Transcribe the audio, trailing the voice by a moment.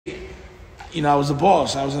I was a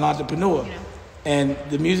boss. I was an entrepreneur. And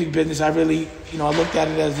the music business, I really, I looked at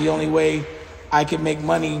it as the only way I could make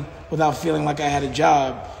money without feeling like I had a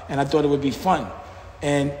job. And I thought it would be fun.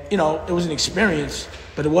 And, it was an experience,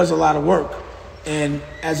 but it was a lot of work. And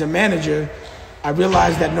as a manager, I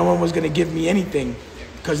realized that no one was going to give me anything,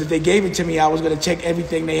 because if they gave it to me, I was going to take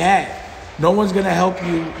everything they had. No one's going to help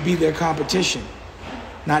you be their competition.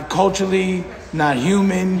 Not culturally, not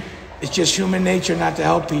human. It's just human nature not to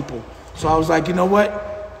help people. So I was like, you know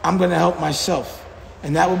what? I'm going to help myself.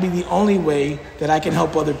 And that will be the only way that I can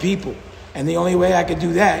help other people. And the only way I can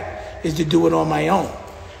do that is to do it on my own.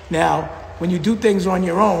 Now, when you do things on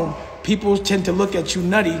your own, people tend to look at you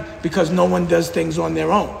nutty because no one does things on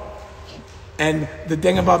their own. And the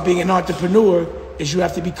thing about being an entrepreneur is you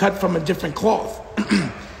have to be cut from a different cloth.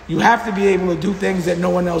 You have to be able to do things that no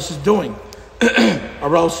one else is doing,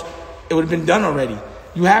 or else it would have been done already.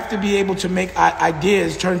 You have to be able to make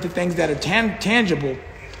ideas turn to things that are tangible,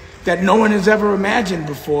 that no one has ever imagined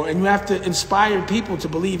before. And you have to inspire people to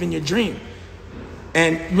believe in your dream.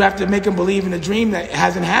 And you have to make them believe in a dream that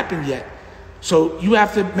hasn't happened yet. So you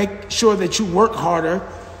have to make sure that you work harder,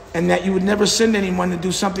 and that you would never send anyone to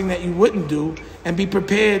do something that you wouldn't do, and be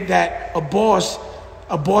prepared that a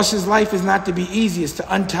boss's life is not to be easy. It's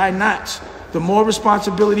to untie knots. The more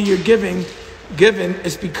responsibility you're given,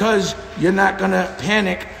 it's because you're not going to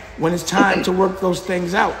panic when it's time to work those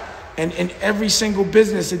things out. And in every single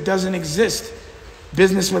business, it doesn't exist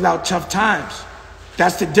business without tough times.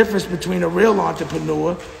 That's the difference between a real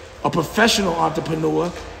entrepreneur, a professional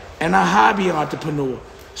entrepreneur, and a hobby entrepreneur.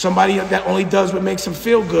 Somebody that only does what makes them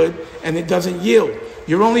feel good and it doesn't yield.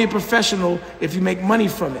 You're only a professional if you make money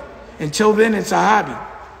from it. Until then, it's a hobby.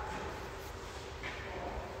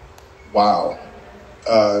 Wow.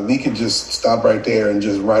 We could just stop right there and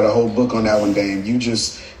just write a whole book on that one, Dame. You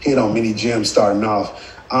just hit on many gems starting off.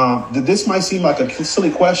 This might seem like a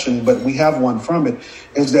silly question, but we have one from it,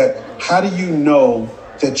 is that how do you know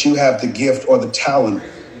that you have the gift or the talent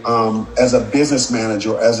as a business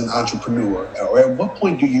manager, as an entrepreneur? Or at what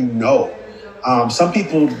point do you know? Some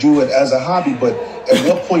people do it as a hobby, but at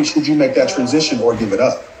what point should you make that transition or give it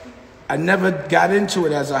up? I never got into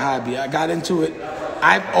it as a hobby. I got into it.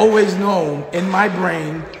 I've always known in my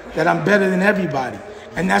brain that I'm better than everybody.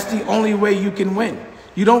 And that's the only way you can win.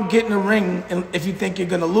 You don't get in the ring if you think you're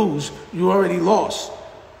going to lose. You already lost.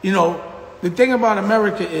 The thing about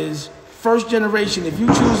America is, first generation, if you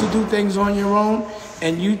choose to do things on your own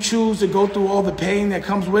and you choose to go through all the pain that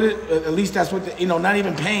comes with it, at least that's what, not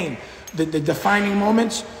even pain, the defining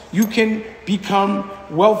moments, you can become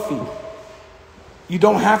wealthy. You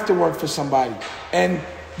don't have to work for somebody. And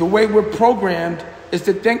the way we're programmed is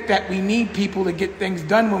to think that we need people to get things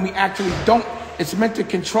done when we actually don't. It's meant to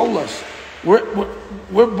control us. We're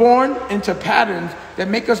born into patterns that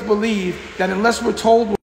make us believe that unless we're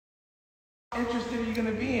told how interested are you going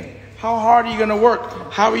to be in it, how hard are you going to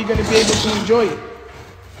work, how are you going to be able to enjoy it.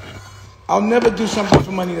 I'll never do something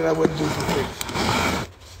for money that I wouldn't do for free.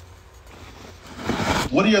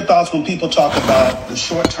 What are your thoughts when people talk about the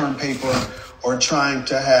short-term paper or trying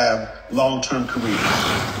to have long-term careers?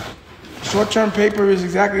 Short-term paper is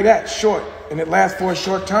exactly that, short, and it lasts for a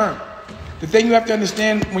short term. The thing you have to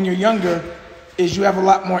understand when you're younger is you have a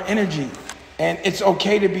lot more energy, and it's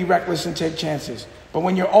okay to be reckless and take chances. But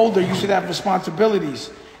when you're older, you should have responsibilities,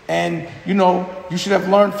 and you should have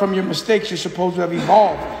learned from your mistakes. You're supposed to have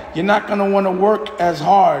evolved. You're not going to want to work as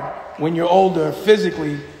hard when you're older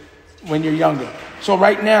physically when you're younger. So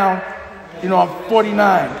right now, I'm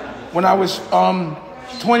 49. When I was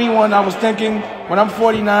 21, I was thinking, when I'm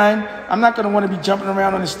 49, I'm not going to want to be jumping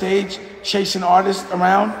around on the stage, chasing artists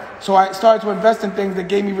around. So I started to invest in things that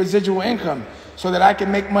gave me residual income so that I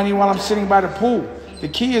can make money while I'm sitting by the pool. The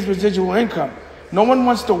key is residual income. No one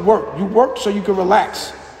wants to work. You work so you can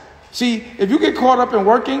relax. See, if you get caught up in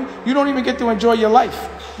working, you don't even get to enjoy your life.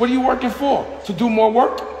 What are you working for? To do more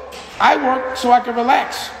work? I work so I can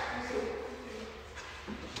relax.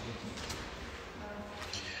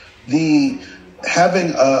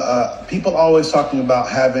 People always talking about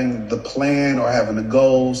having the plan or having the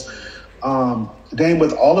goals. Dame,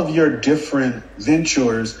 with all of your different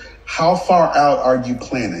ventures, how far out are you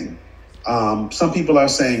planning? Some people are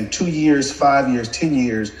saying 2 years, 5 years, 10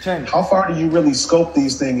 years. 10. How far do you really scope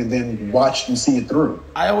these things and then watch and see it through?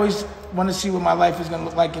 I always want to see what my life is going to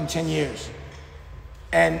look like in 10 years.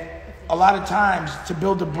 And a lot of times to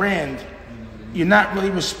build a brand, you're not really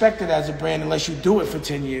respected as a brand unless you do it for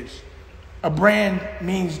 10 years. A brand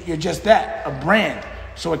means you're just that, a brand.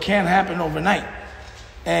 So it can't happen overnight.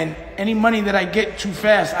 And any money that I get too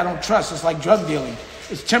fast, I don't trust. It's like drug dealing.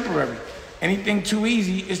 It's temporary. Anything too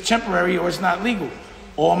easy is temporary or it's not legal.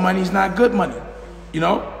 all money's not good money, you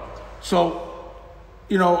know? So,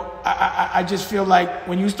 you know, I just feel like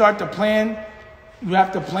when you start to plan, you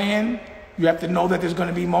have to plan. You have to know that there's going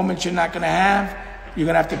to be moments you're not going to have. You're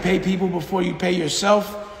going to have to pay people before you pay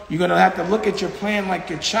yourself. You're going to have to look at your plan like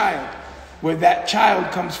your child, where that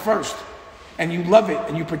child comes first. And you love it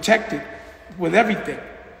and you protect it with everything,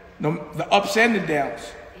 the ups and the downs.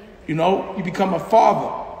 You know, you become a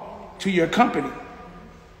father to your company,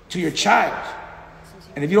 to your child.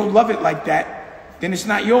 And if you don't love it like that, then it's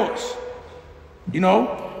not yours. You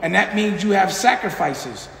know, and that means you have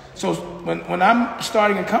sacrifices. So when I'm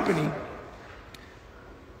starting a company,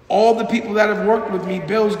 all the people that have worked with me,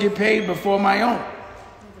 bills get paid before my own.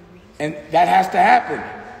 And that has to happen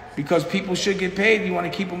because people should get paid. You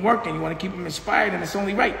want to keep them working. You want to keep them inspired, and it's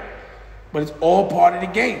only right. But it's all part of the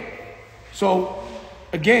game. So,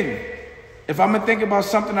 again, if I'm going to think about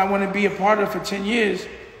something I want to be a part of for 10 years,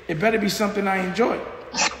 it better be something I enjoy.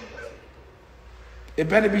 It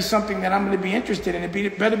better be something that I'm going to be interested in.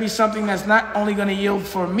 It better be something that's not only going to yield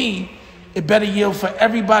for me, it better yield for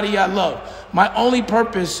everybody I love. My only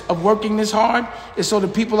purpose of working this hard is so the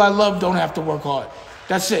people I love don't have to work hard.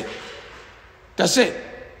 That's it. That's it.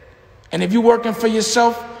 And if you're working for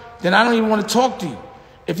yourself, then I don't even want to talk to you.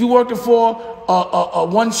 If you're working for a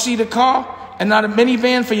one-seater car and not a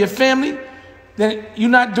minivan for your family, then you're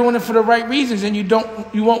not doing it for the right reasons and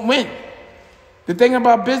you won't win. The thing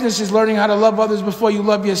about business is learning how to love others before you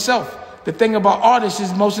love yourself. The thing about artists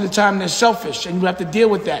is most of the time they're selfish and you have to deal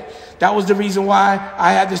with that. That was the reason why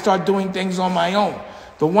I had to start doing things on my own.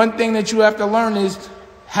 The one thing that you have to learn is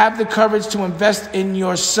have the courage to invest in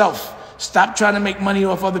yourself. Stop trying to make money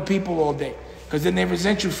off other people all day because then they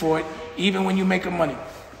resent you for it even when you make them money.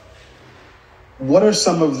 What are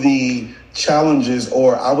some of the challenges,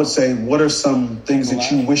 or I would say, what are some things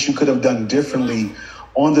that you wish you could have done differently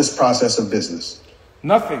on this process of business?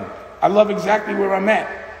 Nothing. I love exactly where I'm at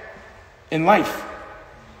in life.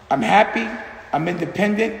 I'm happy. I'm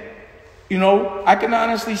independent. You know, I can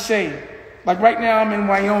honestly say, like right now I'm in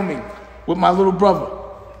Wyoming with my little brother.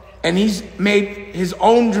 And he's made his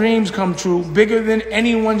own dreams come true, bigger than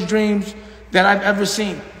anyone's dreams that I've ever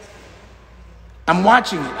seen. I'm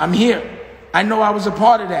watching it. I'm here. I know I was a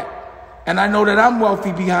part of that. And I know that I'm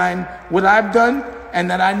wealthy behind what I've done,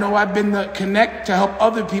 and that I know I've been the connect to help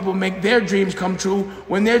other people make their dreams come true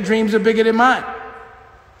when their dreams are bigger than mine.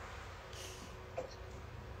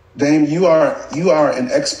 Dame, you are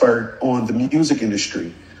an expert on the music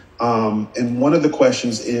industry. And one of the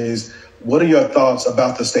questions is, what are your thoughts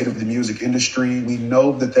about the state of the music industry? We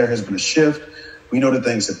know that there has been a shift. We know that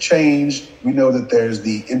things have changed. We know that there's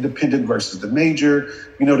the independent versus the major.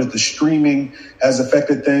 We know that the streaming has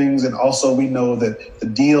affected things. And also we know that the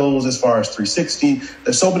deals as far as 360,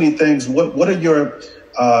 there's so many things. What are your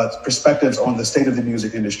perspectives on the state of the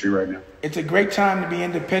music industry right now? It's a great time to be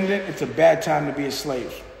independent. It's a bad time to be a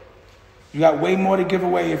slave. You got way more to give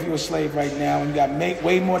away if you're a slave right now, and you got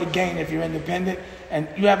way more to gain if you're independent, and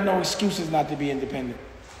you have no excuses not to be independent.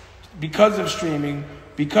 Because of streaming,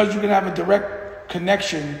 because you can have a direct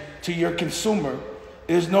connection to your consumer,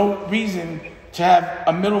 there's no reason to have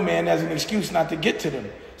a middleman as an excuse not to get to them.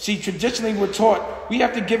 See, traditionally we're taught we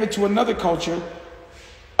have to give it to another culture,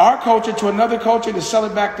 our culture to another culture to sell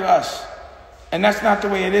it back to us. And that's not the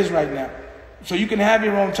way it is right now. So you can have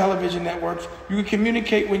your own television networks. You can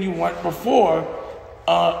communicate when you want. Before,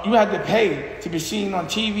 you had to pay to be seen on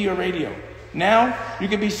TV or radio. Now, you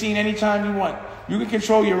can be seen anytime you want. You can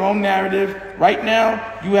control your own narrative. Right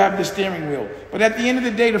now, you have the steering wheel. But at the end of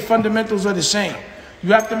the day, the fundamentals are the same.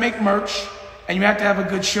 You have to make merch, and you have to have a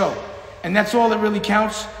good show. And that's all that really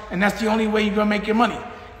counts, and that's the only way you're going to make your money.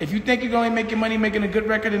 If you think you're going to make your money making a good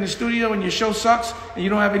record in the studio and your show sucks and you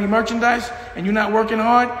don't have any merchandise and you're not working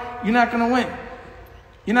hard, you're not going to win.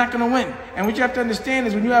 You're not going to win. And what you have to understand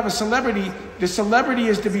is when you have a celebrity, the celebrity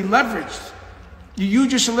is to be leveraged. You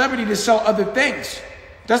use your celebrity to sell other things.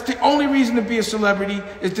 That's the only reason to be a celebrity,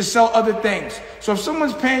 is to sell other things. So if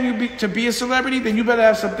someone's paying you to be a celebrity, then you better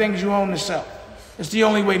have some things you own to sell. It's the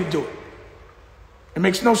only way to do it. It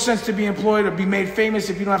makes no sense to be employed or be made famous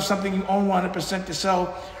if you don't have something you own 100% to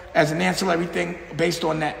sell as an ancillary thing based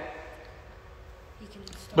on that.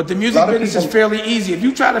 But the music business is fairly easy. If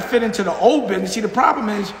you try to fit into the old business, see, the problem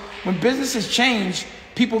is when businesses change,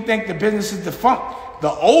 people think the business is defunct. The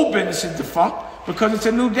old business is defunct because it's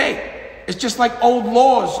a new day. It's just like old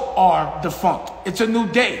laws are defunct. It's a new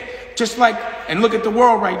day. Just like, and look at the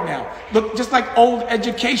world right now. Look, just like old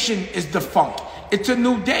education is defunct. It's a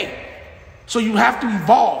new day. So you have to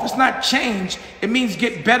evolve. It's not change. It means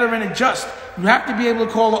get better and adjust. You have to be able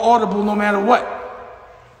to call an audible no matter what.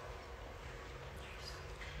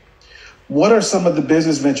 What are some of the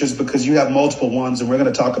business ventures, because you have multiple ones, and we're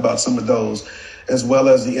going to talk about some of those as well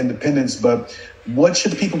as the independents, but what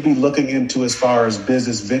should people be looking into as far as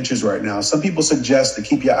business ventures right now? Some people suggest to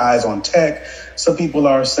keep your eyes on tech. Some people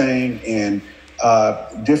are saying in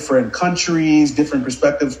different countries, different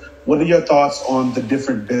perspectives. What are your thoughts on the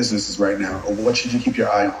different businesses right now, or what should you keep your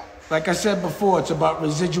eye on? Like I said before, it's about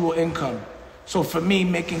residual income. So for me,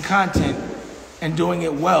 making content and doing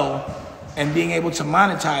it well and being able to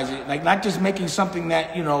monetize it, like not just making something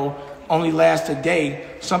that, only lasts a day,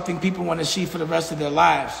 something people want to see for the rest of their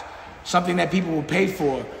lives, something that people will pay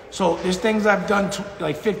for. So there's things I've done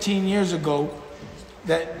like 15 years ago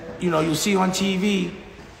that, you'll see on TV,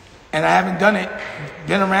 and I haven't done it,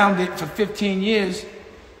 been around it for 15 years,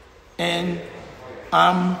 and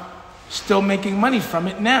I'm still making money from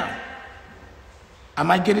it now. I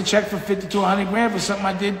might get a check for 50 to 100 grand for something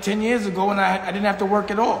I did 10 years ago, and I didn't have to work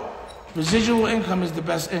at all. Residual income is the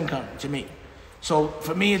best income to me. So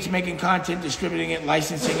for me, it's making content, distributing it,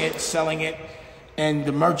 licensing it, selling it, and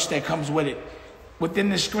the merch that comes with it. Within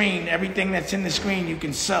the screen, everything that's in the screen you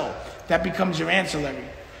can sell. That becomes your ancillary.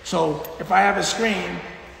 So if I have a screen,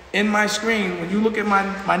 in my screen, when you look at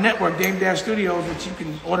my network, Dame Dash Studios, which you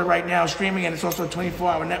can order right now streaming, and it's also a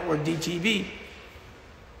 24-hour network, DTV.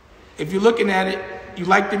 If you're looking at it, you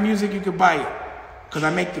like the music, you could buy it, because I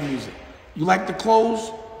make the music. You like the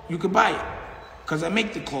clothes, you could buy it, because I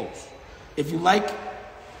make the clothes. If you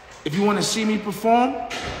want to see me perform,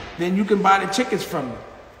 then you can buy the tickets from me.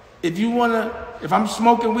 If I'm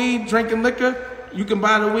smoking weed, drinking liquor, you can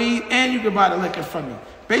buy the weed and you can buy the liquor from me.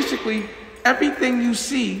 Basically, everything you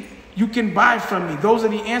see, you can buy from me. Those are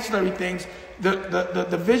the ancillary things.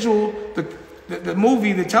 The visual, the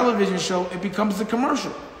movie, the television show, it becomes the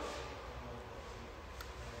commercial.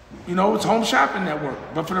 It's Home Shopping Network,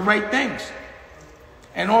 but for the right things.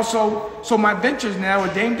 And also, so my ventures now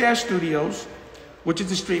are Dame Dash Studios, which is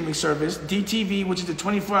the streaming service, DTV, which is the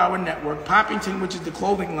 24-hour network, Poppington, which is the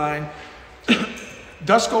clothing line,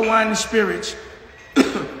 Dusko Wine and Spirits,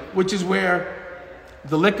 which is where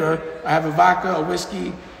the liquor, I have a vodka, a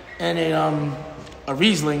whiskey, and a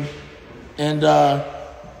Riesling, and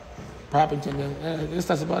Poppington.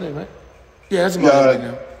 That's about it, right? Yeah, that's about it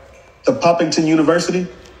right now. The Poppington University?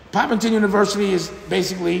 Poppington University is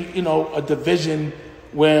basically, a division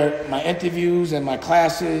where my interviews and my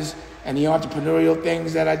classes and the entrepreneurial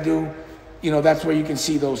things that I do, that's where you can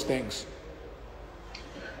see those things.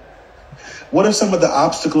 What are some of the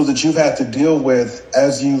obstacles that you've had to deal with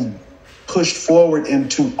as you pushed forward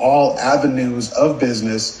into all avenues of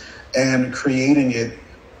business and creating it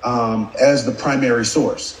as the primary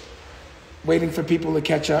source? Waiting for people to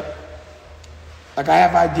catch up. Like I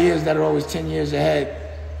have ideas that are always 10 years ahead,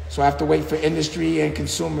 so I have to wait for industry and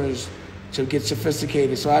consumers to get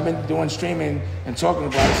sophisticated. So I've been doing streaming and talking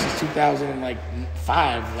about it since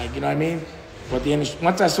 2005, you know what I mean? But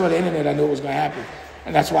once I saw the internet, I knew it was gonna happen.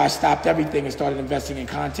 And that's why I stopped everything and started investing in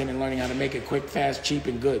content and learning how to make it quick, fast, cheap,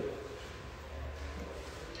 and good.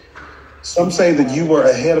 Some say that you were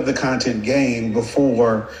ahead of the content game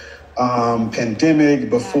before pandemic,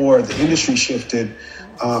 before the industry shifted.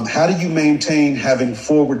 How do you maintain having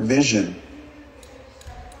forward vision?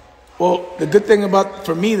 Well, the good thing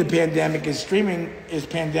for me, the pandemic is streaming is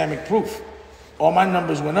pandemic proof. All my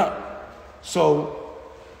numbers went up. So,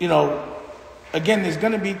 again, there's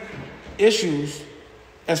going to be issues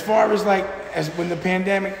as far as as when the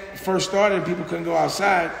pandemic first started, people couldn't go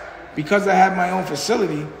outside. Because I have my own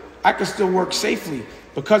facility, I could still work safely.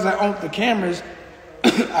 Because I owned the cameras, I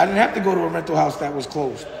didn't have to go to a rental house that was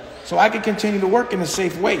closed. So I could continue to work in a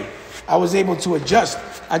safe way. I was able to adjust.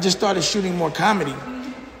 I just started shooting more comedy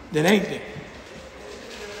than anything.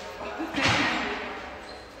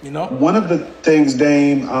 One of the things,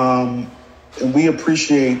 Dame, and we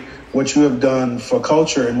appreciate what you have done for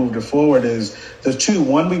culture and moved it forward is there's two.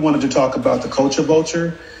 One, we wanted to talk about the culture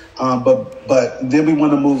vulture, but then we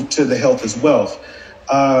want to move to the health as wealth.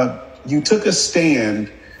 You took a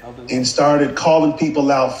stand and started calling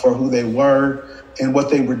people out for who they were and what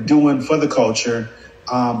they were doing for the culture.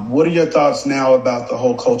 What are your thoughts now about the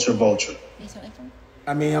whole culture vulture?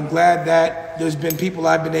 I'm glad that there's been people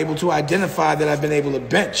I've been able to identify that I've been able to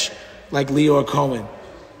bench, like Leor Cohen,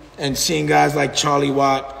 and seeing guys like Charlie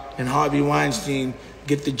Watt and Harvey Weinstein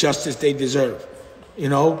get the justice they deserve,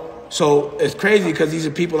 So it's crazy because these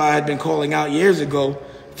are people I had been calling out years ago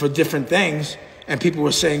for different things, and people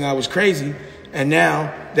were saying I was crazy. And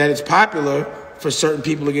now that it's popular for certain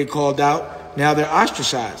people to get called out, now they're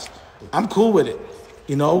ostracized. I'm cool with it.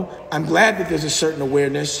 I'm glad that there's a certain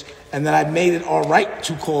awareness and that I've made it all right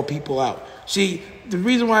to call people out. See, the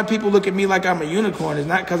reason why people look at me like I'm a unicorn is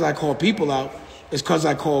not because I call people out. It's because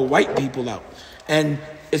I call white people out. And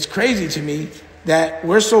it's crazy to me that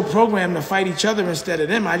we're so programmed to fight each other instead of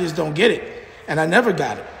them. I just don't get it. And I never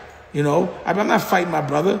got it. You know, I'm not fighting my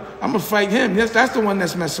brother. I'm going to fight him. That's the one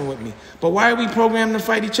that's messing with me. But why are we programmed to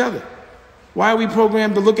fight each other? Why are we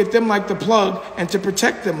programmed to look at them like the plug and to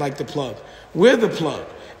protect them like the plug? We're the plug.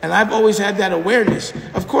 And I've always had that awareness.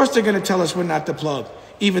 Of course they're going to tell us we're not the plug,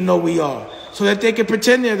 even though we are, so that they can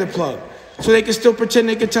pretend they're the plug, so they can still pretend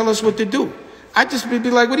they can tell us what to do. I just be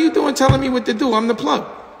like, what are you doing telling me what to do? I'm the plug.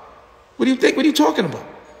 What do you think? What are you talking about?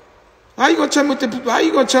 How are you gonna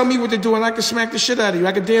tell me what to do and I can smack the shit out of you?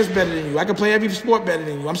 I can dance better than you. I can play every sport better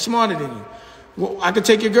than you. I'm smarter than you. Well, I could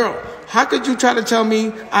take your girl. How could you try to tell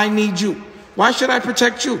me I need you? Why should I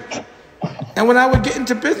protect you? And when I would get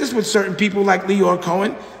into business with certain people like Leor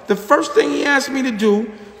Cohen, the first thing he asked me to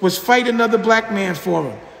do was fight another black man for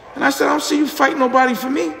him. And I said, I don't see you fight nobody for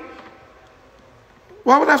me.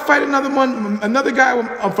 Why would I fight another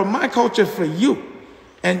guy from my culture for you?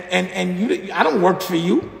 And you, I don't work for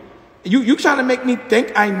you. You trying to make me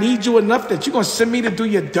think I need you enough that you're going to send me to do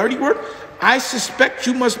your dirty work? I suspect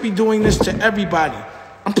you must be doing this to everybody.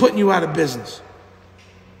 I'm putting you out of business.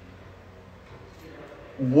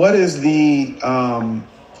 What has been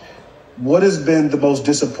the most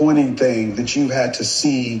disappointing thing that you've had to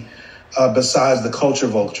see besides the culture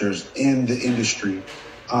vultures in the industry?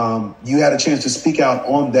 You had a chance to speak out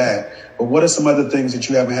on that, but what are some other things that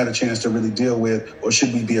you haven't had a chance to really deal with or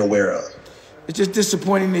should we be aware of? It's just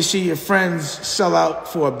disappointing to see your friends sell out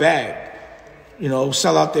for a bag,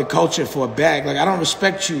 sell out their culture for a bag. Like, I don't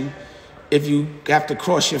respect you if you have to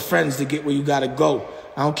cross your friends to get where you got to go.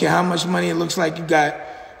 I don't care how much money it looks like you got.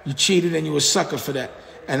 You cheated and you a sucker for that.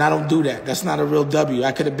 And I don't do that. That's not a real W.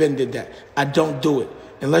 I could have been did that. I don't do it.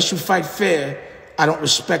 Unless you fight fair, I don't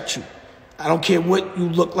respect you. I don't care what you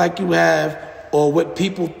look like you have or what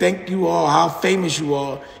people think you are, how famous you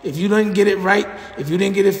are. If you didn't get it right, if you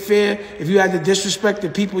didn't get it fair, if you had to disrespect the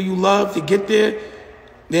people you love to get there,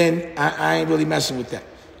 then I ain't really messing with that.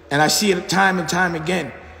 And I see it time and time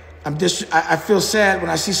again. I feel sad when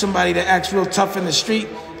I see somebody that acts real tough in the street,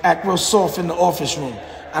 act real soft in the office room.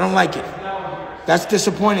 I don't like it. That's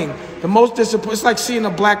disappointing. The most disappointing, it's like seeing a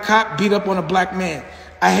black cop beat up on a black man.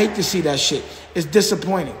 I hate to see that shit. It's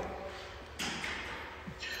disappointing.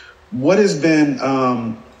 What has been,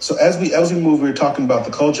 so as we move, we were talking about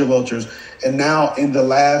the culture vultures, and now in the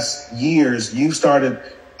last years, you've started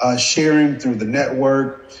sharing through the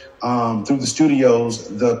network, through the studios,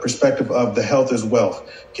 the perspective of the health is wealth.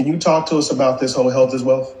 Can you talk to us about this whole health is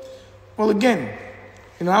wealth? Well, again,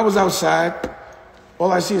 I was outside.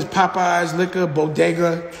 All I see is Popeyes, liquor,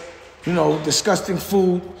 bodega, disgusting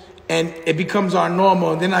food, and it becomes our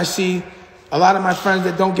normal. And then I see a lot of my friends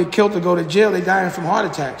that don't get killed to go to jail, they dying from heart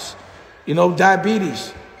attacks,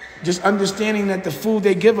 diabetes. Just understanding that the food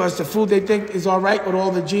they give us, the food they think is all right with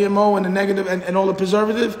all the GMO and the negative and all the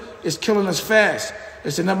preservative, is killing us fast.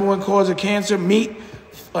 It's the number one cause of cancer, meat,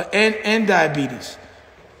 and diabetes.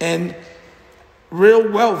 And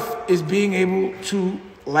real wealth is being able to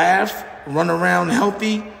laugh, run around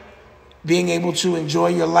healthy, being able to enjoy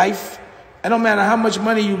your life. It don't matter how much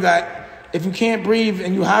money you got. If you can't breathe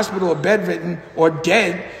and you hospital or bedridden or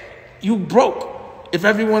dead, you broke. If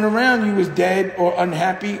everyone around you is dead or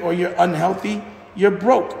unhappy or you're unhealthy, you're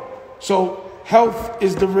broke. So health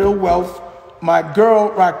is the real wealth. My girl,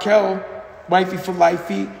 Raquel, wifey for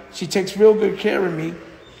lifey, she takes real good care of me.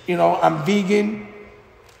 I'm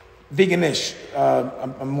veganish.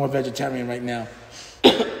 I'm more vegetarian right now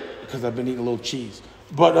because I've been eating a little cheese,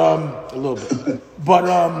 but a little bit,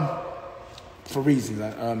 but for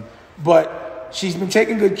reasons. But she's been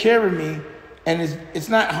taking good care of me, and it's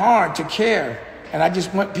not hard to care. And I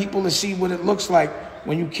just want people to see what it looks like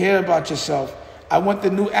when you care about yourself. I want the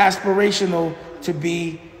new aspirational to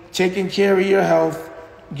be taking care of your health,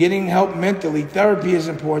 getting help mentally. Therapy is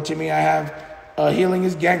important to me. I have Healing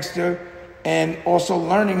is Gangster, and also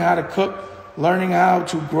learning how to cook, learning how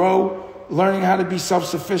to grow, learning how to be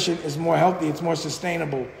self-sufficient is more healthy. It's more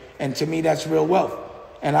sustainable. And to me, that's real wealth.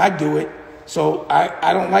 And I do it. So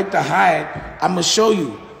I don't like to hide. I'm going to show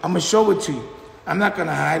you. I'm going to show it to you. I'm not going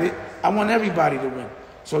to hide it. I want everybody to win.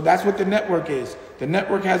 So that's what the network is. The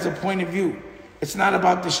network has a point of view. It's not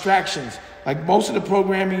about distractions. Like most of the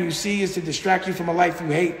programming you see is to distract you from a life you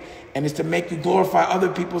hate, and it's to make you glorify other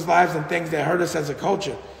people's lives and things that hurt us as a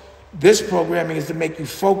culture. This programming is to make you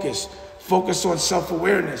focus on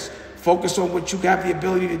self-awareness, focus on what you have the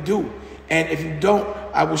ability to do. And if you don't,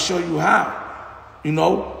 I will show you how.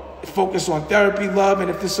 Focus on therapy, love, and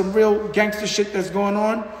if there's some real gangster shit that's going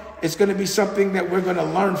on, it's going to be something that we're going to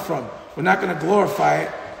learn from. We're not going to glorify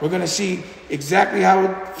it. We're going to see exactly how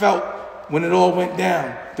it felt when it all went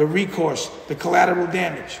down, the recourse, the collateral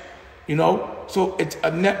damage, you know? So it's a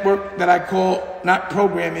network that I call not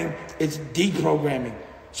programming, it's deprogramming.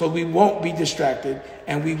 So we won't be distracted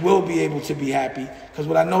and we will be able to be happy, because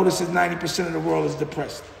what I notice is 90% of the world is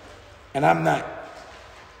depressed, and I'm not.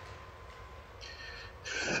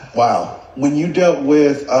 Wow. When you dealt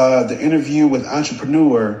with the interview with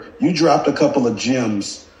Entrepreneur, you dropped a couple of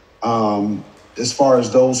gems as far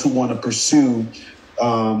as those who want to pursue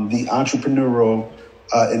the entrepreneurial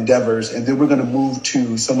endeavors. And then we're going to move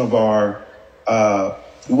to some of our,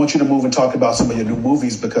 we want you to move and talk about some of your new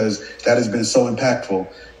movies, because that has been so impactful.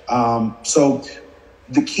 So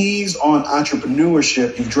the keys on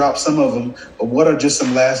entrepreneurship, you've dropped some of them, but what are just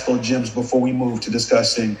some last little gems before we move to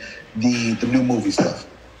discussing the new movie stuff?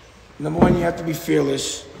 Number one, you have to be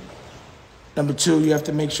fearless. Number two, you have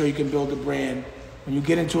to make sure you can build a brand. When you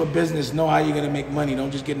get into a business, know how you're going to make money. Don't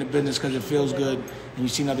just get in a business because it feels good and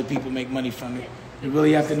you've seen other people make money from it. You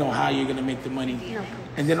really have to know how you're going to make the money.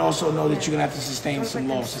 And then also know that you're going to have to sustain some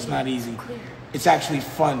loss. It's not easy. It's actually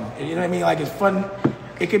fun. You know what I mean? Like, it's fun.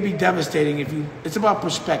 It could be devastating if you, it's about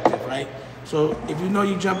perspective, right? So if you know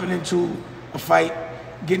you're jumping into a fight,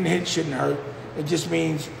 getting hit shouldn't hurt. It just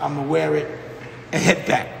means I'm going to wear it and hit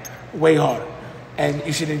back way harder. And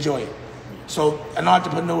you should enjoy it. So an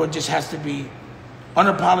entrepreneur just has to be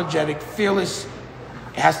unapologetic, fearless,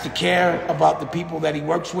 has to care about the people that he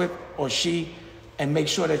works with or she, and make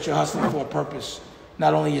sure that you're hustling for a purpose,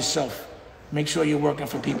 not only yourself. Make sure you're working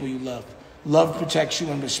for people you love. Love protects you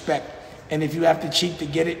and respect. And if you have to cheat to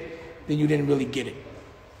get it, then you didn't really get it.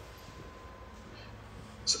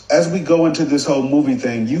 So as we go into this whole movie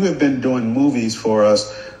thing, you have been doing movies for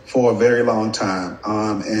us for a very long time.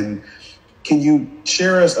 And can you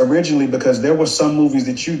share us originally, because there were some movies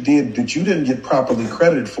that you did that you didn't get properly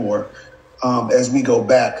credited for, as we go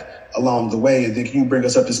back along the way, and then can you bring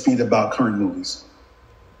us up to speed about current movies?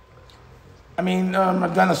 I mean,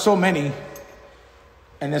 I've done so many,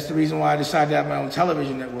 and that's the reason why I decided to have my own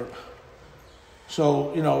television network.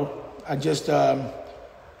 So, you know, I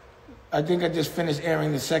think I just finished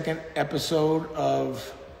airing the second episode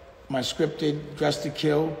of my scripted Dress to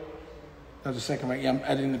Kill. That was the second, right? Yeah, I'm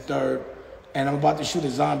editing the third. And I'm about to shoot a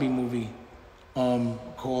zombie movie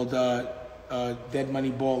called Dead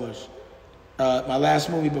Money Ballers. My last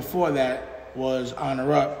movie before that was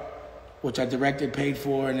Honor Up, which I directed, paid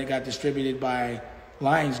for, and it got distributed by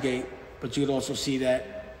Lionsgate. But you could also see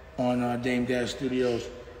that on Dame Dash Studios.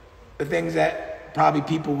 The things that probably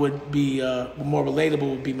people would be more relatable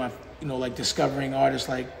would be my, you know, like discovering artists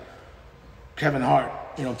like Kevin Hart,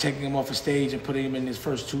 you know, taking him off a stage and putting him in his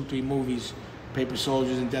first 2-3 movies, Paper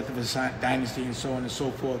Soldiers and Death of a Dynasty and so on and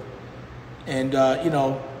so forth. And, you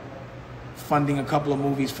know, funding a couple of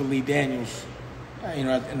movies for Lee Daniels, you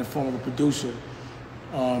know, in the form of a producer.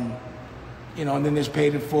 You know, and then there's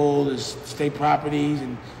Paid in Full, there's State Properties,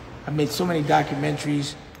 and I've made so many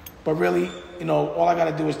documentaries. But really, you know, all I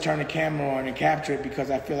got to do is turn the camera on and capture it,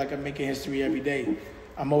 because I feel like I'm making history every day.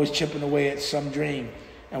 I'm always chipping away at some dream.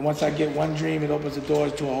 And once I get one dream, it opens the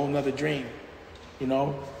doors to a whole nother dream, you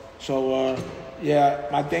know? So, yeah,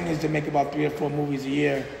 my thing is to make about 3 or 4 movies a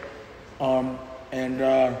year,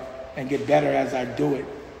 and get better as I do it.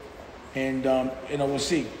 And, you know, we'll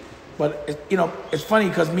see. But, you know, it's funny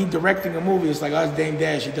because me directing a movie, it's like, oh, it's Dame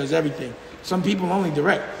Dash, he does everything. Some people only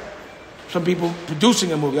direct. Some people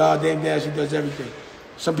producing a movie, oh, Dame Dash, he does everything.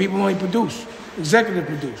 Some people only produce, executive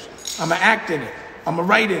produce. I'm going to act in it. I'm going to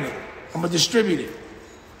write in it. I'm going to distribute it.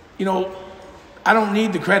 You know, I don't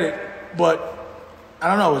need the credit, but I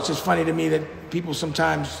don't know. It's just funny to me that people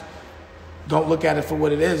sometimes don't look at it for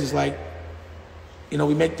what it is. It's like, you know,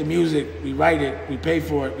 we make the music, we write it, we pay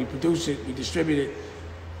for it, we produce it, we distribute it.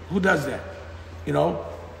 Who does that? You know?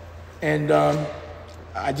 And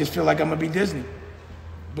I just feel like I'm going to be Disney.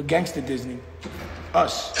 But gangster Disney.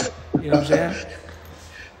 Us. You know what I'm saying?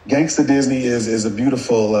 Gangsta Disney is a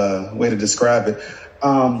beautiful way to describe it.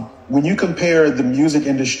 When you compare the music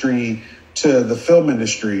industry to the film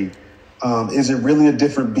industry, is it really a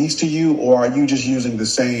different beast to you, or are you just using the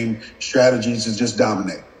same strategies to just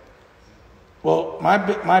dominate? Well,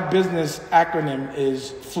 my business acronym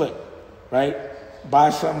is FLIP, right?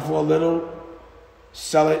 Buy something for a little,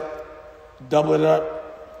 sell it, double it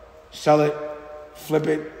up, sell it, flip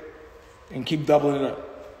it, and keep doubling it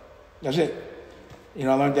up. That's it. You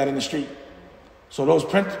know, I learned that in the street. So those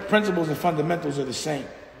principles and fundamentals are the same,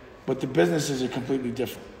 but the businesses are completely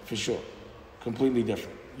different, for sure. Completely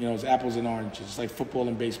different. You know, it's apples and oranges. It's like football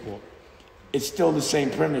and baseball. It's still the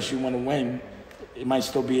same premise. You want to win. It might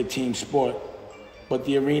still be a team sport, but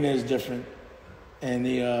the arena is different, and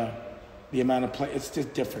the amount of play, it's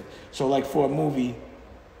just different. So like for a movie,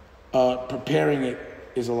 Preparing it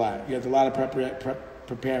is a lot. You have a lot of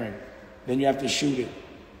preparing. Then you have to shoot it,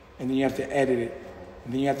 and then you have to edit it,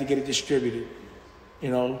 and then you have to get it distributed,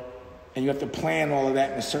 you know, and you have to plan all of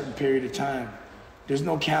that in a certain period of time. There's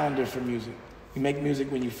no calendar for music. You make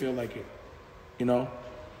music when you feel like it, you know,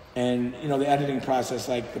 and, you know, the editing process,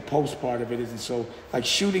 like the post part of it isn't so, like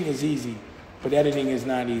shooting is easy, but editing is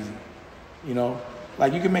not easy, you know.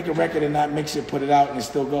 Like you can make a record and not mix it, put it out, and it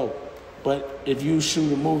still go. But if you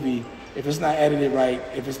shoot a movie, if it's not edited right,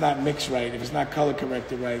 if it's not mixed right, if it's not color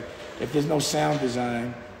corrected right, if there's no sound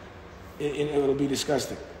design, it'll be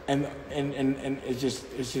disgusting. And it's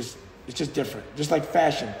just different. Just like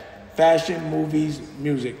fashion. Fashion, movies,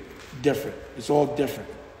 music, different. It's all different.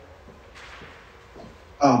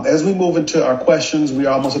 As we move into our questions, we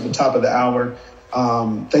are almost at the top of the hour.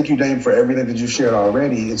 Thank you, Dame, for everything that you shared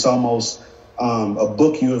already. It's almost a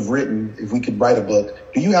book you have written, if we could write a book.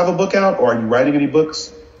 Do you have a book out, or are you writing any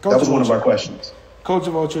books? That was one of our questions. Culture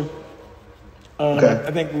Vulture. Okay.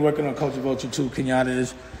 I think we're working on Culture Vulture too. Kenyatta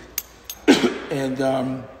is.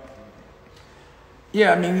 And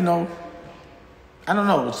yeah, I mean, you know, I don't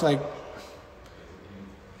know. It's like,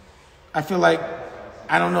 I feel like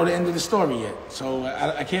I don't know the end of the story yet. So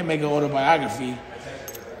I can't make an autobiography.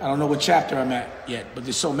 I don't know what chapter I'm at yet, but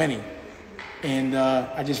there's so many. And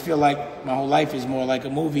I just feel like my whole life is more like a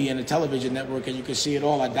movie and a television network, and you can see it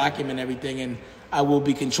all. I document everything, and I will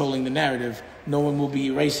be controlling the narrative. No one will be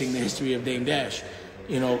erasing the history of Dame Dash.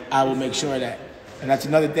 You know, I will make sure of that. And that's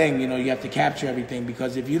another thing, you know, you have to capture everything,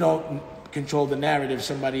 because if you don't control the narrative,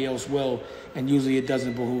 somebody else will, and usually it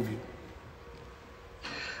doesn't behoove you.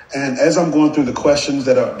 And as I'm going through the questions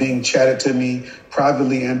that are being chatted to me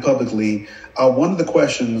privately and publicly, one of the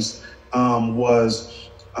questions was,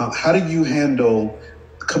 how do you handle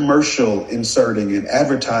commercial inserting and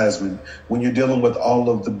advertisement when you're dealing with all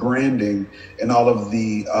of the branding and all of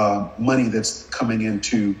the money that's coming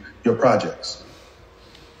into your projects?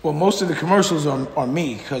 Well, most of the commercials are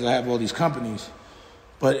me, because I have all these companies.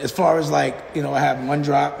 But as far as like, you know, I have One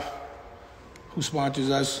Drop, who sponsors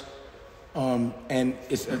us, and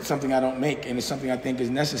it's something I don't make, and it's something I think is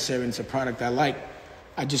necessary, and it's a product I like.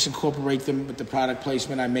 I just incorporate them with the product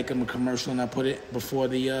placement. I make them a commercial, and I put it before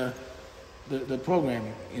the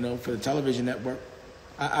programming, you know, for the television network.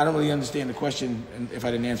 I don't really understand the question if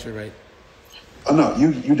I didn't answer it right. Oh, no,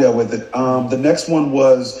 you dealt with it. The next one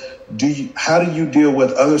was, how do you deal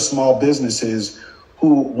with other small businesses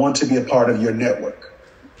who want to be a part of your network?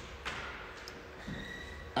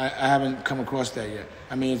 I haven't come across that yet.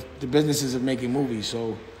 I mean, the businesses are making movies,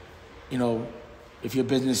 so, you know, if your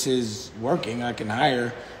business is working, I can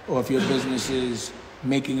hire. Or if your business is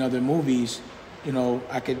making other movies, you know,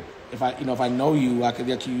 I could, if I know you, I could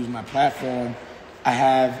let you use my platform. I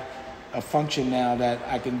have a function now that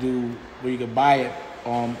I can do where you can buy it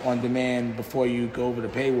on demand before you go over the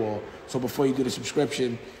paywall. So before you do the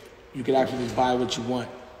subscription, you could actually just buy what you want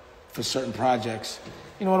for certain projects.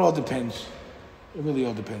 You know, it all depends. It really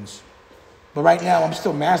all depends. But right now, I'm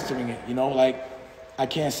still mastering it, you know, like, I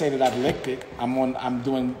can't say that I've licked it. I'm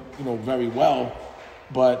doing, you know, very well,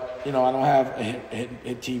 but, you know, I don't have a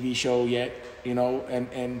hit TV show yet, you know,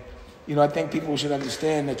 and you know, I think people should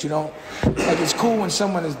understand that you don't, like, it's cool when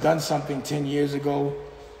someone has done something 10 years ago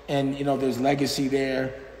and, you know, there's legacy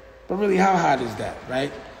there, but really, how hot is that,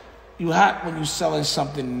 right? You hot when you're selling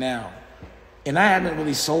something now. And I haven't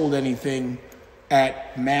really sold anything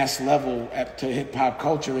at mass level to hip hop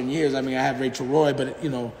culture in years. I mean, I have Rachel Roy, but, you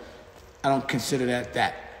know, I don't consider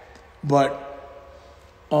that. But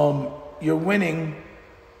you're winning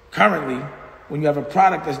currently when you have a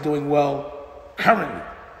product that's doing well currently.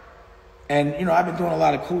 And, you know, I've been doing a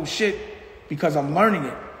lot of cool shit because I'm learning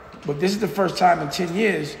it. But this is the first time in 10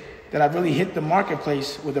 years that I've really hit the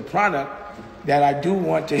marketplace with a product that I do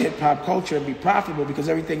want to hit pop culture and be profitable, because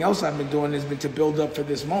everything else I've been doing has been to build up for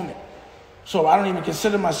this moment. So I don't even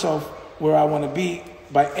consider myself where I want to be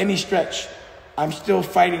by any stretch. I'm still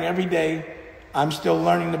fighting every day. I'm still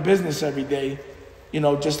learning the business every day. You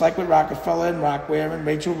know, just like with Rockefeller and Rockware and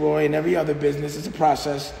Rachel Roy and every other business, it's a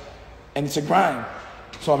process and it's a grind.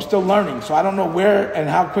 So I'm still learning. So I don't know where and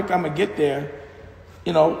how quick I'm going to get there.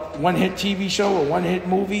 You know, one hit TV show or one hit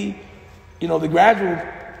movie, you know, the gradual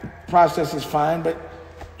process is fine, but,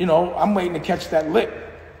 you know, I'm waiting to catch that lick,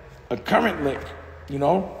 a current lick, you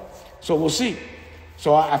know. So we'll see.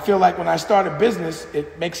 So I feel like when I start a business,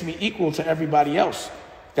 it makes me equal to everybody else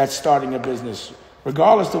that's starting a business,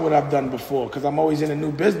 regardless of what I've done before, because I'm always in a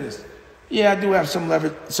new business. Yeah, I do have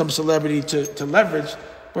some celebrity to leverage,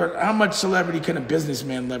 but how much celebrity can a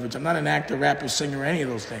businessman leverage? I'm not an actor, rapper, singer, any of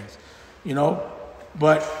those things, you know?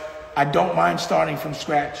 But I don't mind starting from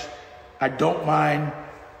scratch. I don't mind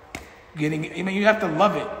You have to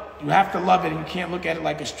love it. You have to love it, and you can't look at it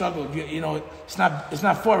like a struggle. It's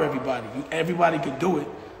not for everybody. Everybody could do it,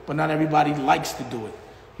 but not everybody likes to do it.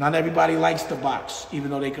 Not everybody likes to box, even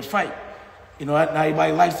though they could fight. Not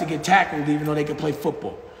everybody likes to get tackled, even though they can play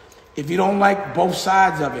football. If you don't like both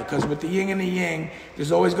sides of it, because with the yin and the yang,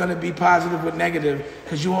 there's always going to be positive with negative,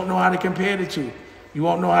 because you won't know how to compare the two. You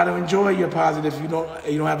won't know how to enjoy your positive if you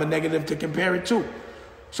don't have a negative to compare it to.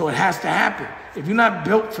 So it has to happen. If you're not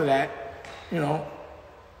built for that,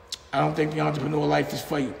 I don't think the entrepreneur life is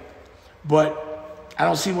for you. But I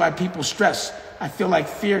don't see why people stress. I feel like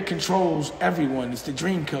fear controls everyone. It's the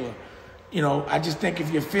dream killer. I just think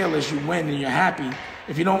if you're fearless, you win and you're happy.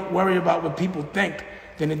 If you don't worry about what people think,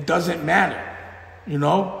 then it doesn't matter.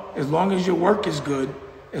 As long as your work is good,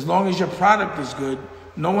 as long as your product is good,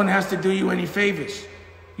 no one has to do you any favors.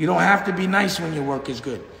 You don't have to be nice when your work is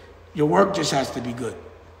good. Your work just has to be good.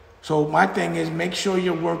 So my thing is, make sure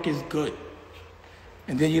your work is good.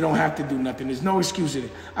 And then you don't have to do nothing. There's no excuse in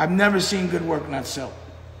it. I've never seen good work not sell.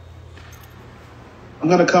 I'm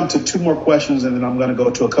going to come to two more questions, and then I'm going to go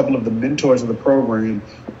to a couple of the mentors of the program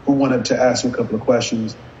who wanted to ask you a couple of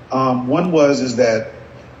questions. One is that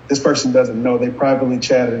this person doesn't know. They privately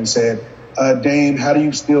chatted and said, Dame, how do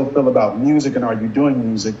you still feel about music, and are you doing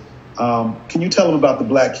music? Can you tell them about the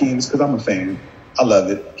Black Keys? Because I'm a fan. I love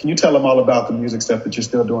it. Can you tell them all about the music stuff that you're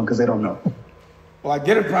still doing? Because they don't know. Well, I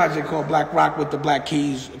did a project called Black Rock with the Black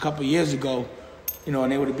Keys a couple of years ago,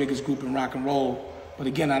 and they were the biggest group in rock and roll. But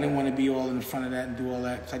again, I didn't want to be all in the front of that and do all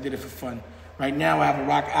that, so I did it for fun. Right now, I have a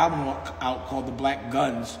rock album out called The Black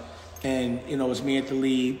Guns, and, it's me at the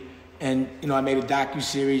lead. And, I made a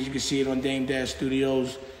docu-series. You can see it on Dame Dash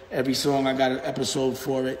Studios. Every song, I got an episode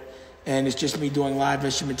for it. And it's just me doing live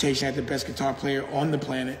instrumentation. I have the best guitar player on the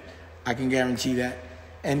planet. I can guarantee that.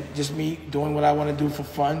 And just me doing what I want to do for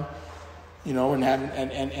fun, and having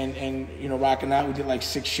and rocking out. We did like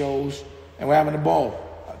 6 shows, and we're having a ball.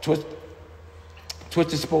 Twist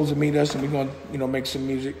is supposed to meet us, and we're going to, make some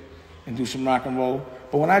music and do some rock and roll.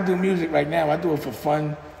 But when I do music right now, I do it for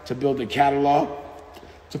fun, to build a catalog,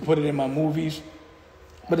 to put it in my movies.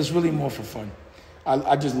 But it's really more for fun.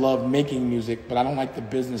 I just love making music, but I don't like the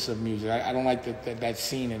business of music. I don't like that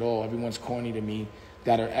scene at all. Everyone's corny to me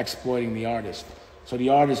that are exploiting the artist. So the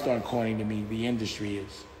artists aren't corny to me. The industry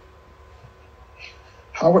is.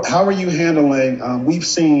 How are you handling, we've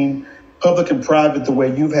seen public and private, the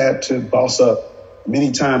way you've had to boss up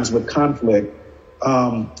many times with conflict.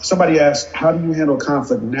 Somebody asked, how do you handle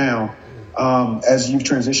conflict now as you've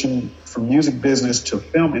transitioned from music business to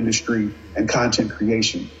film industry and content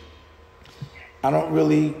creation? I don't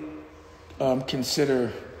really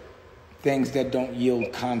consider things that don't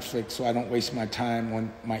yield conflict, so I don't waste my time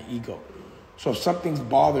on my ego. So if something's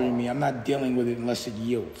bothering me, I'm not dealing with it unless it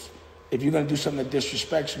yields. If you're going to do something that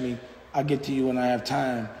disrespects me, I'll get to you when I have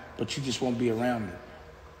time, but you just won't be around me.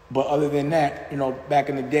 But other than that, back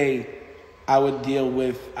in the day,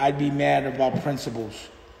 I'd be mad about principles,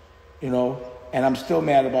 and I'm still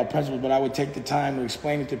mad about principles, but I would take the time to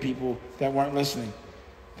explain it to people that weren't listening,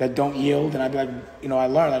 that don't yield. And I'd be like, I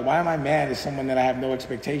learned, why am I mad at someone that I have no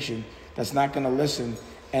expectation, that's not going to listen,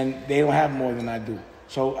 and they don't have more than I do?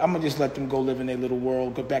 So I'm going to just let them go live in their little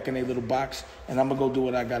world, go back in their little box, and I'm going to go do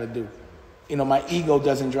what I got to do. My ego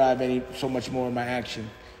doesn't drive so much more of my action.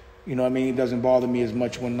 It doesn't bother me as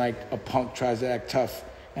much when, a punk tries to act tough,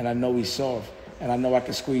 and I know he's soft, and I know I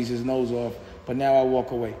can squeeze his nose off, but now I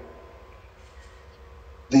walk away.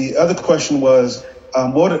 The other question was,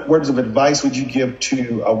 what words of advice would you give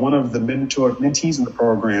to one of the mentees in the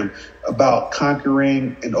program about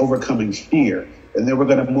conquering and overcoming fear? And then we're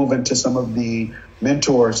going to move into some of the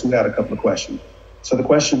mentors who had a couple of questions. So the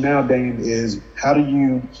question now, Dame, is how do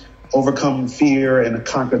you overcome fear and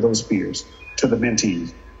conquer those fears to the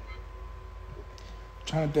mentees? I'm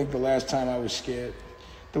trying to think the last time I was scared.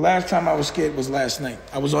 The last time I was scared was last night.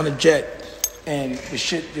 I was on a jet, and the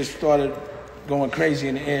shit just started going crazy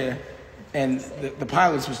in the air. And the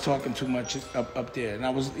pilots was talking too much up there, and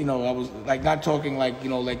I was not talking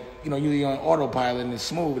usually on autopilot and it's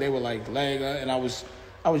smooth. They were like Lega, and I was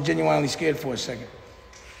genuinely scared for a second,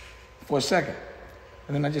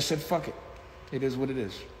 and then I just said, "Fuck it, it is what it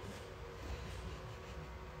is."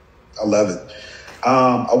 I love it.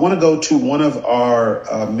 I want to go to one of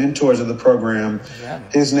our mentors of the program. Yeah.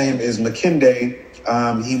 His name is McKinday.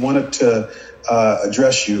 He wanted to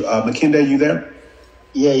address you. McKinday, you there?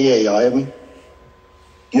 Yeah, y'all hear me?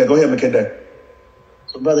 Yeah, go ahead, McKinday.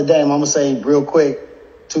 So, Brother Dame, I'm going to say real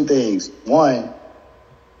quick 2 things. One,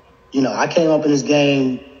 I came up in this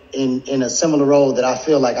game in a similar role that I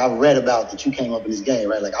feel like I've read about that you came up in this game,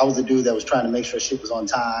 right? Like I was the dude that was trying to make sure shit was on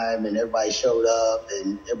time and everybody showed up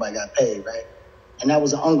and everybody got paid, right? And that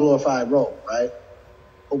was an unglorified role, right?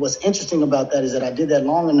 But what's interesting about that is that I did that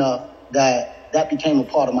long enough that became a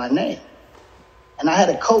part of my name. And I had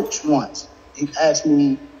a coach once. He asked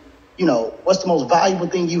me, what's the most valuable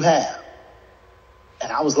thing you have?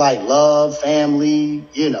 And I was like, love, family,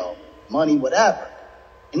 money, whatever.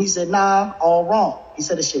 And he said, nah, all wrong. He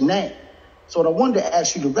said, it's your name. So what I wanted to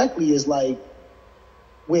ask you directly is like,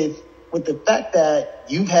 with the fact that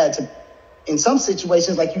you've had to, in some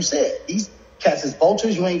situations, like you said, these cats is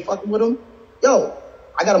vultures, you ain't fucking with them. Yo,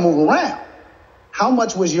 I got to move around. How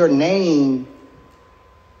much was your name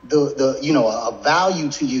a value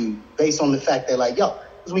to you based on the fact that like, because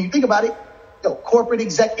when you think about it, corporate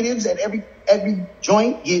executives at every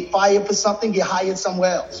joint get fired for something, get hired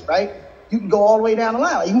somewhere else, right? You can go all the way down the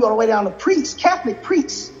line. You can go all the way down to priests, Catholic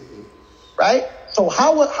priests, right? So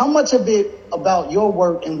how much of it about your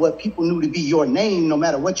work and what people knew to be your name, no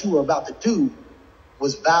matter what you were about to do,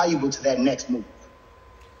 was valuable to that next move?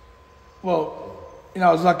 Well,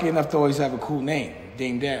 I was lucky enough to always have a cool name,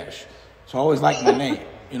 Dame Dash. So I always liked my name,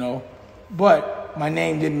 But my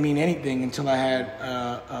name didn't mean anything until I had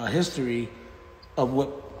a history of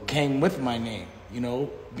what came with my name,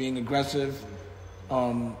 being aggressive,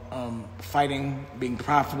 fighting, being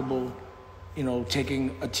profitable,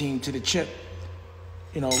 taking a team to the chip.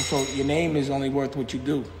 So your name is only worth what you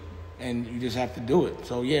do, and you just have to do it.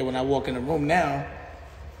 So yeah, when I walk in the room now,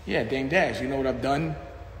 Dame Dash, you know what I've done,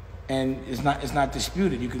 and it's not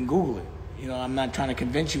disputed. You can Google it. I'm not trying to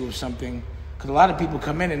convince you of something, because a lot of people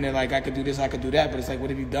come in and they're like, I could do this, I could do that, but it's like, what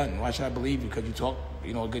have you done? Why should I believe you? Because you talk,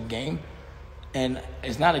 a good game, and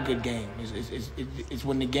it's not a good game. It's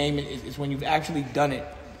when the game it's when you've actually done it.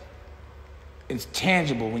 It's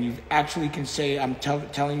tangible when you actually can say, I'm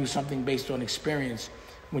telling you something based on experience.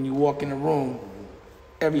 When you walk in the room,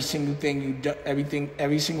 every single thing you've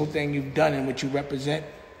done and what you represent,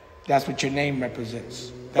 that's what your name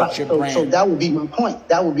represents. That's your brand. So that would be my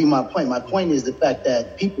point. My point is the fact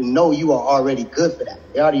that people know you are already good for that.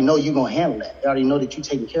 They already know you're going to handle that. They already know that you're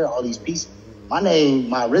taking care of all these pieces. My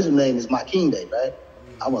original name is Makinde, right?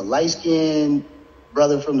 I'm a light-skinned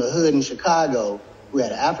brother from the hood in Chicago who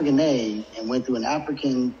had an African name and went through an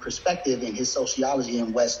African perspective in his sociology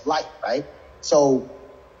in West Life, right? So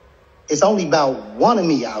it's only about one of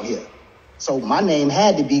me out here. So my name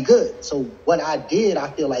had to be good. So what I did, I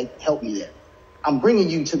feel like helped me there. I'm bringing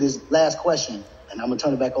you to this last question, and I'm going to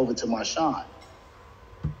turn it back over to Marshawn.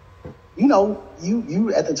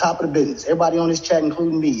 You at the top of the business. Everybody on this chat,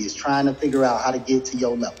 including me, is trying to figure out how to get to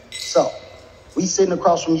your level. So we sitting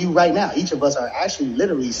across from you right now. Each of us are actually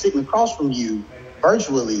literally sitting across from you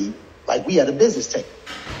virtually like we at a business table.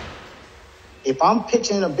 If I'm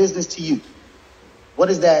pitching a business to you, what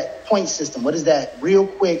is that point system? What is that real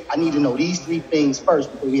quick? I need to know these three things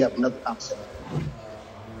first before we have another conversation.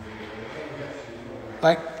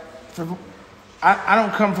 Like, I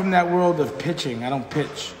don't come from that world of pitching. I don't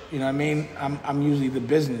pitch. You know what I mean? I'm usually the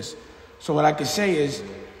business. So what I can say is,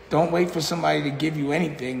 don't wait for somebody to give you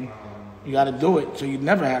anything. You got to do it, so you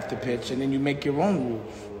never have to pitch, and then you make your own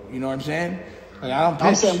rules. You know what I'm saying? Like, I don't pitch.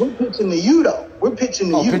 I'm saying we're pitching to you, though. We're pitching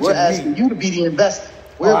to you. We're asking you to be the investor.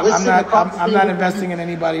 I'm not investing in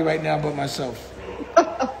anybody right now but myself.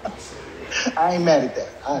 I ain't mad at that.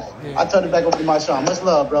 All right. Yeah. I'll turn it back over to Marshawn. Much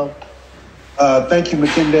love, bro. Thank you,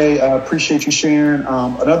 Makinde. I appreciate you sharing.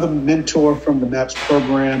 Another mentor from the MAPS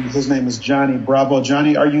program, his name is Johnny Bravo.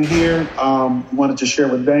 Johnny, are you here? You wanted to share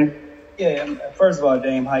with Dame? Yeah, first of all,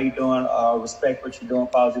 Dame, how you doing? Respect what you're doing.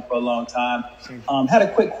 Followed you for a long time. Had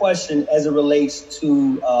a quick question as it relates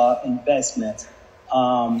to investment.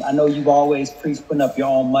 I know you've always preached putting up your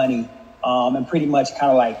own money and pretty much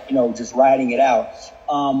kind of like, just riding it out.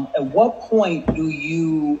 At what point do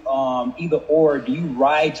you do you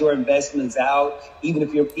ride your investments out, even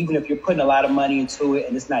if you're putting a lot of money into it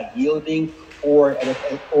and it's not yielding, or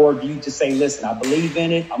do you just say, listen, I believe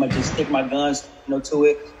in it, I'm gonna just stick my guns to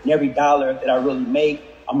it, and every dollar that I really make,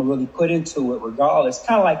 I'm gonna really put into it regardless.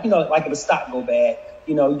 Kind of like like if a stock go bad,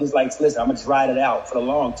 you just like, listen, I'm gonna just ride it out for the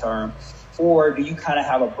long term. Or do you kind of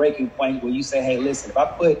have a breaking point where you say, hey, listen, if I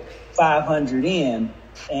put 500 in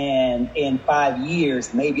and in 5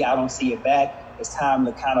 years, maybe I don't see it back, it's time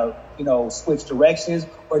to kind of, switch directions?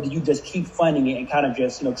 Or do you just keep funding it and kind of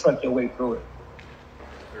just, truck your way through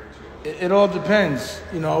it? It all depends,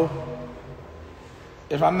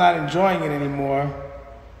 If I'm not enjoying it anymore,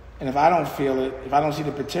 and if I don't feel it, if I don't see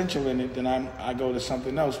the potential in it, then I go to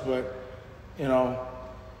something else. But,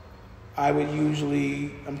 I would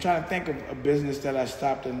usually, I'm trying to think of a business that I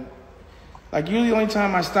stopped in. Like, usually the only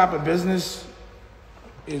time I stop a business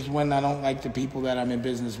is when I don't like the people that I'm in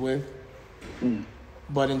business with.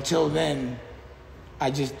 But until then, I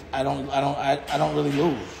don't really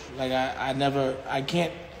lose. Like, I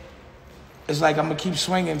can't. It's like I'm gonna keep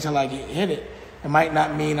swinging until I hit it. It might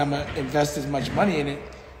not mean I'm gonna invest as much money in it.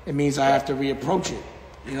 It means I have to reapproach it.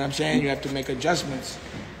 You know what I'm saying? You have to make adjustments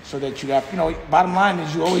so that you have, bottom line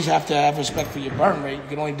is you always have to have respect for your burn rate. You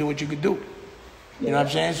can only do what you can do. You know what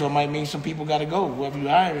I'm saying? So it might mean some people got to go, whoever you're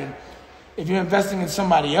hiring. If you're investing in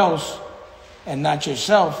somebody else and not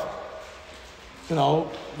yourself, then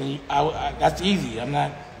that's easy. I'm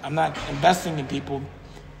not investing in people.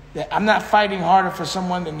 I'm not fighting harder for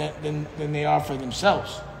someone than they are for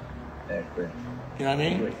themselves. I agree. You know what I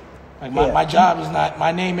mean? Like my job is not,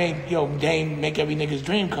 my name ain't, Dame, make every nigga's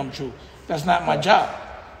dream come true. That's not my job.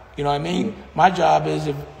 You know what I mean? My job is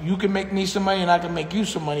if you can make me some money and I can make you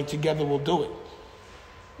some money, together we'll do it.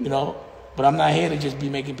 But I'm not here to just be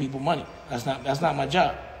making people money. That's not my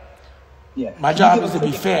job. Yeah. My job is to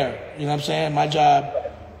be fair. You know what I'm saying? My job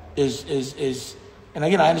is and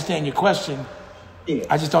again, I understand your question. Yeah.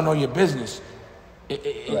 I just don't know your business.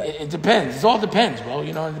 It depends. It all depends, bro.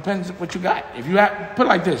 It depends what you got. If you put it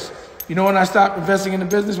like this, when I stop investing in the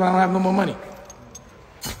business, when I don't have no more money.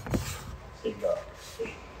 There you go.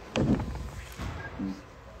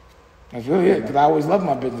 That's really it. Because I always love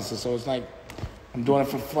my businesses, so it's like I'm doing it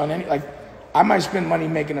for fun. I might spend money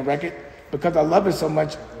making a record because I love it so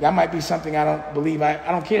much. That might be something I don't believe.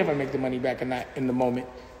 I don't care if I make the money back or not in the moment.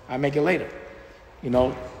 I make it later.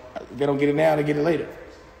 If they don't get it now, they get it later.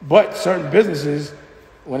 But certain businesses,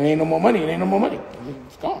 when there ain't no more money, it ain't no more money.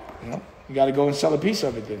 It's gone. You got to go and sell a piece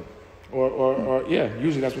of it then, or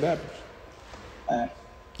usually that's what happens.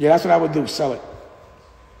 Yeah, that's what I would do. Sell it.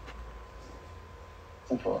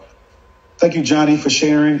 Thank you, Johnny, for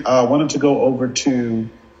sharing. I wanted to go over to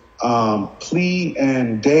Plea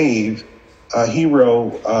and Dave, Hero,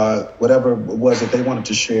 whatever it was that they wanted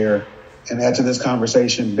to share and add to this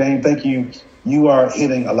conversation. Dave, thank you. You are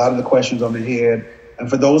hitting a lot of the questions on the head. And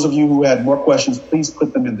for those of you who had more questions, please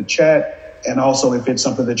put them in the chat. And also, if it's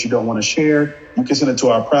something that you don't want to share, you can send it to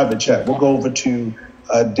our private chat. We'll go over to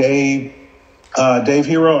Dave. Dave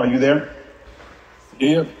Hero, are you there?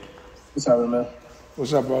 Yeah. What's happening, man?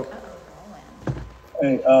 What's up, bro?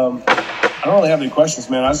 Hey, I don't really have any questions,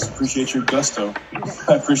 man. I just appreciate your gusto.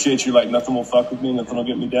 I appreciate you like nothing will fuck with me, nothing will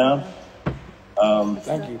get me down.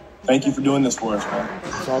 Thank you. Thank you for doing this for us, man.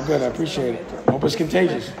 It's all good. I appreciate it. Hope it's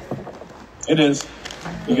contagious. It is.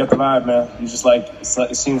 You got the vibe, man. You just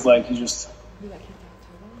it seems like you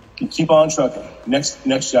keep on trucking.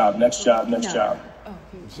 Next job. I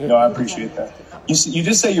appreciate that. You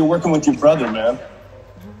just say you're working with your brother, man.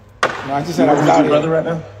 No, I just said I was out here. Your brother right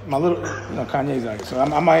now? My little, Kanye's out here. So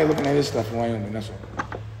I'm out here looking at his stuff in Wyoming. That's all.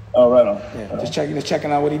 Oh, right on. Yeah, just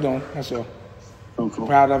checking out what he's doing. That's all. Cool.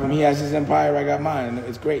 Proud of him. He has his empire. I got mine.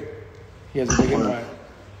 It's great. He has a big empire.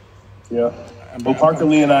 Yeah. Well, Parker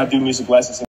Lee and I do music licensing.